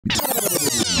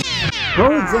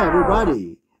Hello there,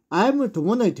 everybody. I'm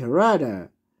Tomonori Terada,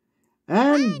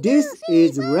 and this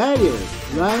is Radio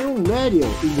Lion Radio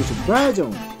English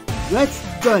version. Let's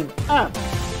join up.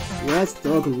 Let's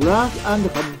talk, laugh, and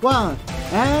have fun.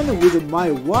 And with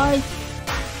my wife,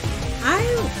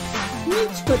 I'm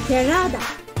Michiko Terada.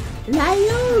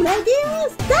 Lion Radio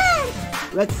start.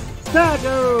 Let's start.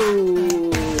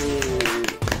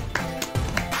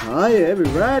 Hi,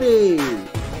 everybody.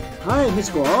 Hi,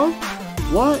 Michiko.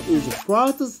 What is the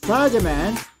first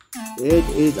segment? It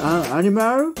is an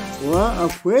animal or a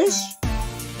fish?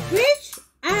 Fish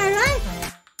I like.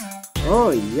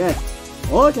 Oh yes.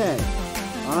 Okay.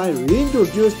 I'll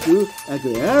introduce you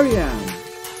aquarium.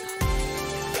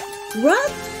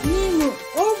 What name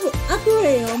of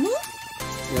aquarium?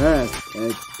 Yes,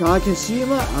 a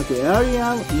Takeshima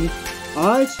Aquarium in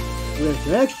Arch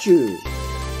Prefecture.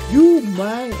 You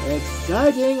mind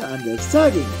exciting and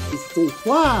exciting. It's so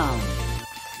fun.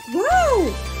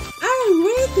 Wow! I'm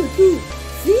ready to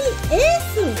see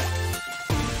it.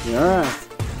 Yes.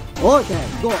 Okay,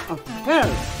 go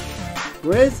ahead.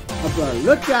 Please have a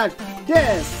look at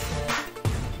this.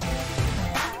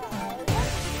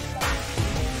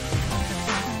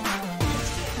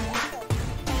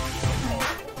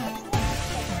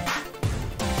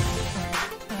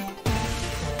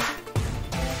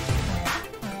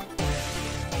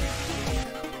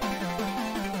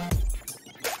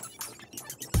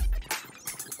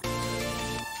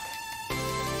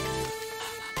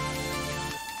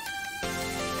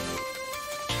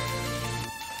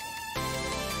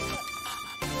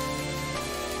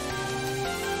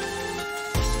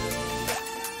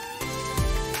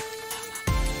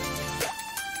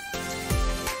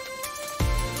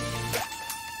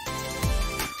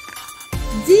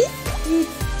 This is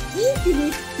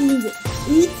interesting.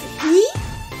 It's it?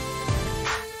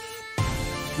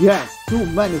 Yes, too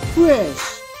many fish.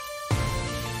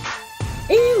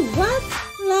 It was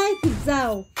like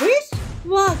the fish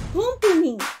were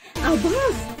complaining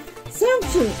about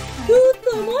something to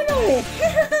Tomonori.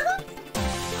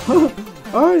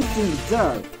 I think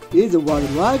that it was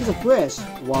like the fish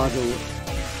was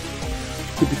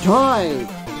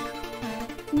hypnotized.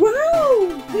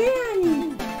 Wow,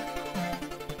 really?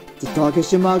 The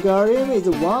Takeshima Aquarium is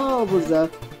one of the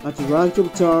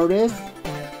attractive tourist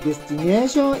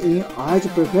destinations in Aichi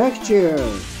Prefecture.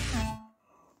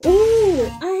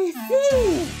 Oh, I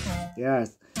see.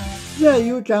 Yes, there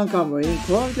you can come in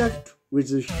contact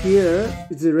with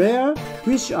rare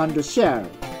fish and shell.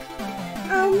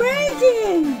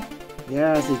 Amazing.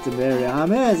 Yes, it's very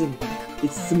amazing.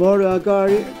 It's small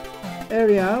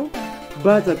aquarium,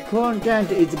 but the content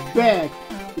is big.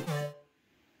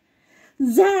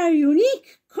 The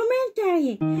unique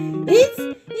commentary. It's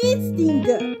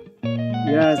interesting.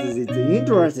 Yes, it's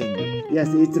interesting.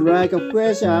 Yes, it's like a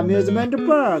fish amusement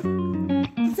park.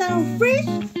 Some fish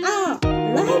are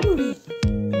lively.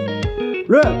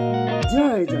 Look,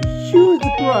 there is a huge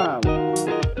crab.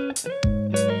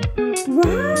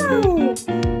 Wow,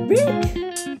 big.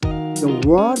 The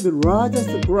world's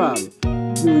largest crab.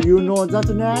 Do you know that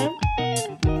name?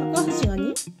 高橋ガ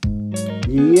ニ?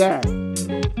 Yes,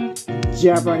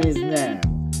 Japanese name.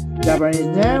 Japanese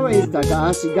name is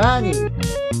Takahashi Gani.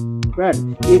 But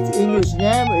its English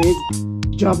name is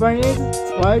Japanese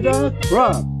spider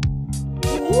crab.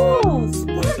 Oh,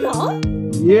 spider?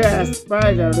 Yes,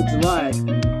 spider looks like.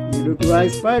 You look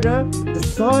like spider. The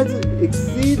size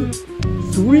exceeds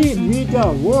 3 meters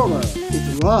over.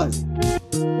 It's large.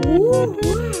 Oh,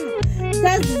 wow.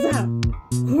 That's the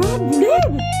crab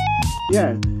live.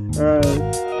 Yeah,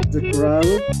 the crab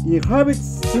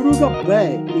inhabits Suruga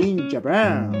Bay in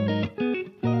Japan.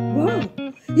 Wow,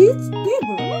 it's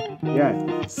deeper. Yeah,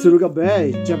 Suruga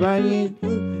Bay, Japan's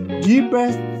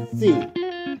deepest sea.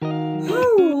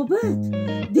 How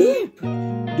about deep?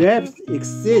 Depth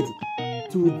exceeds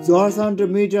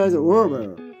 2,000 meters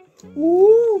over.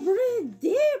 Oh, very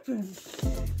deep.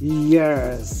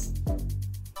 Yes,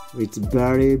 it's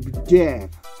very deep.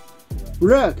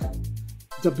 Look,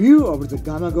 the view of the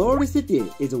Gamagori city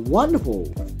is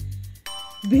wonderful.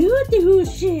 Beautiful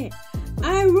sea.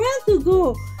 I want to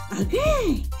go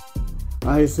again.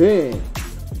 I see.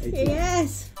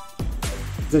 Yes.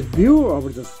 The view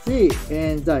of the sea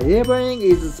in the evening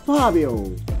is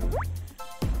fabulous.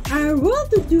 I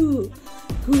want to do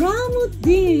clam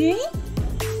digging.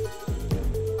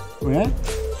 What?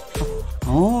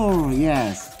 Oh,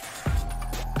 yes.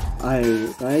 I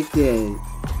like it.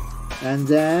 And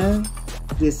then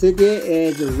the city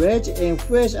is rich in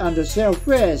fish and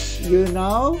shellfish, you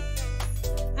know?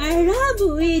 I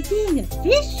love eating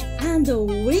fish and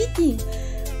eating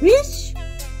fish.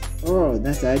 Oh,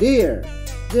 nice idea.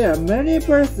 There are many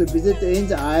places to visit in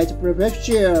the Aichi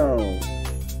Prefecture.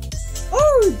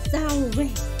 Oh, that way.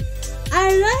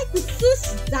 I like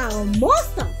sushi the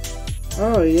most.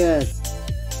 Oh yes,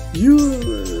 you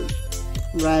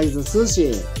like the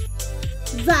sushi.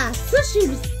 The sushi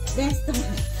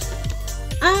restaurant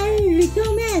I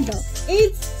recommend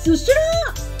is Sushiro.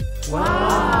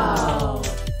 Wow!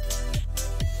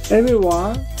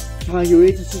 Everyone, can you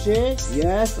eat sushi?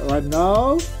 Yes or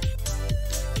no?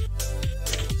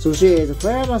 Sushi is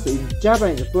famous in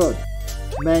Japanese food.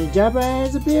 Many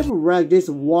Japanese people like this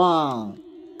one.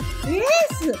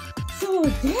 Yes, so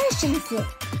delicious.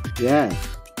 Yes,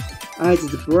 I eat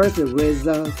the breast with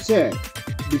the shell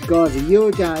because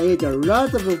you can eat a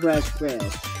lot of fresh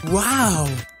fish. Wow!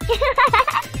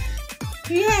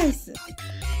 Yes,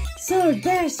 so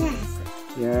delicious.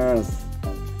 Yes.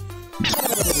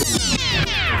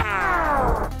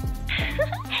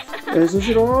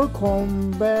 Sushiro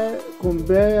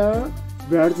conveyor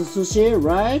belt sushi,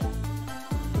 right?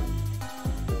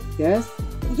 Yes.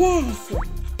 Yes.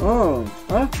 Oh,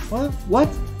 what?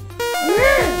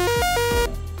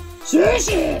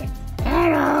 Sushi!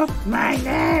 Hello, my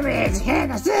name is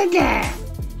Hinosuke.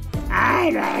 I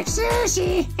like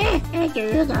sushi. Do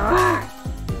you know what?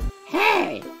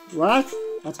 Hey, What?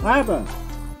 What happened?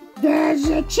 does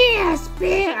the chair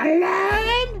spin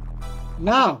alone?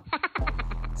 Now,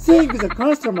 think the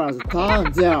customers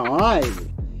turn their eyes.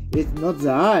 It's not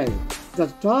the eyes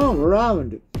that turn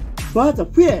around, but the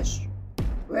fish.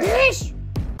 Wish?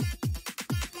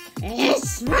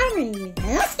 It's funny.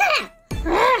 Hinosuke,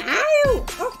 are you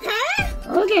okay?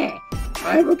 Okay,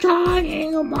 I'm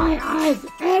turning my eyes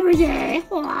every day.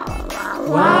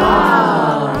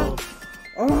 Wow!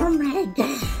 Oh my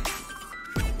god.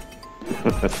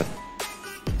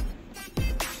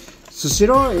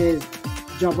 Sushiro is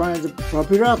Japan's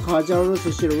popular casual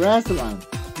sushi restaurant.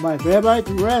 My favorite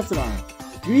restaurant.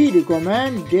 We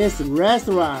recommend this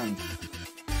restaurant.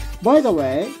 By the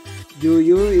way, do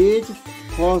you eat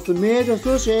horse meat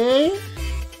sushi?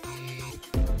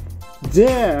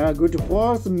 There are good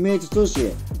horse meat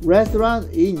sushi restaurants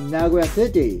in Nagoya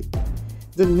City.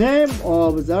 The name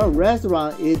of the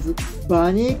restaurant is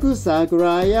Baniku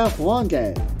Sakuraya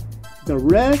Honke. The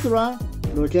restaurant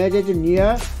located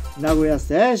near Nagoya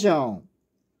Station.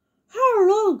 How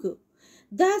long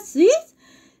does it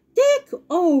take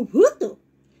on foot?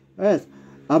 Yes,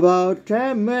 about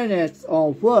 10 minutes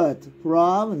on foot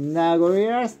from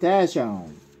Nagoya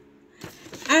Station.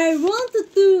 I want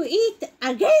to eat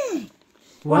again.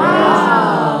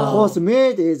 Wow! Horse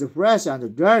meat is fresh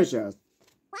and delicious.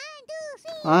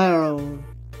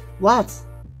 What?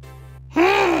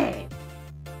 Hey,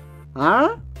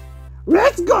 Huh?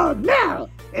 let's go now.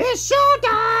 It's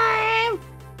showtime.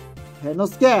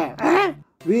 Hinosuke,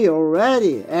 we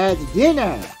already at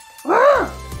dinner.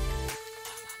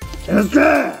 It's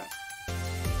good.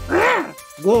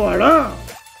 Go along.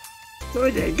 Do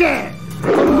it again.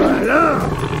 Go along.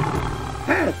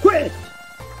 Hey, quick.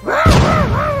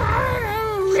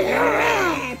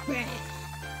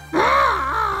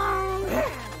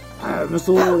 I'm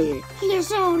sorry. I'm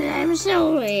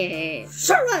sorry.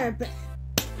 Shut up. It's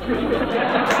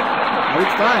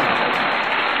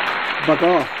time. Back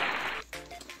off.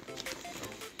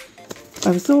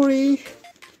 I'm sorry.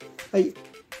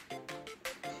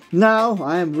 Now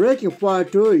I'm looking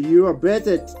forward to your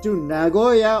visit to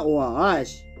Nagoya or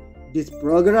Aichi. This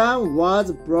program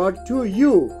was brought to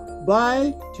you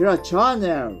by Tera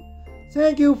Channel.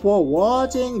 Thank you for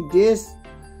watching this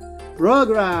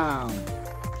program.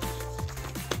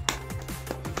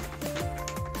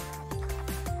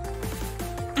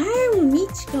 I'm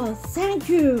Michiko. Thank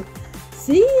you.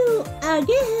 See you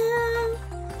again.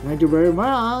 Thank you very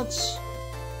much.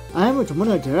 I'm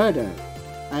Tomono Terada.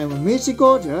 I'm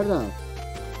Michiko Terada.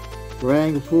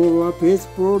 Praying for a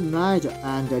peaceful night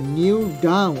and a new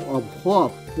dawn of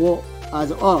hope for us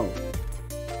all.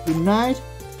 Good night,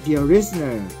 dear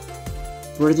listener.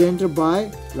 Presented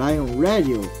by Lion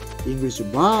Radio English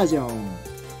version.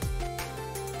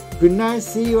 Good night,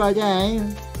 see you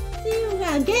again. See you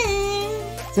again.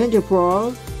 Thank you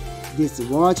for this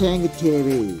watching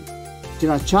TV.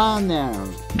 Tera Channel.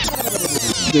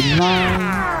 Good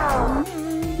night.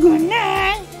 Good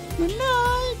night. Good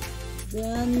night.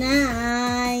 Good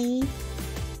night.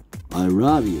 I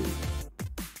love you.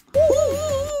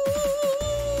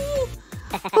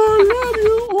 I love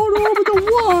you all over the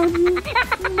world,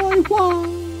 my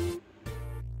one.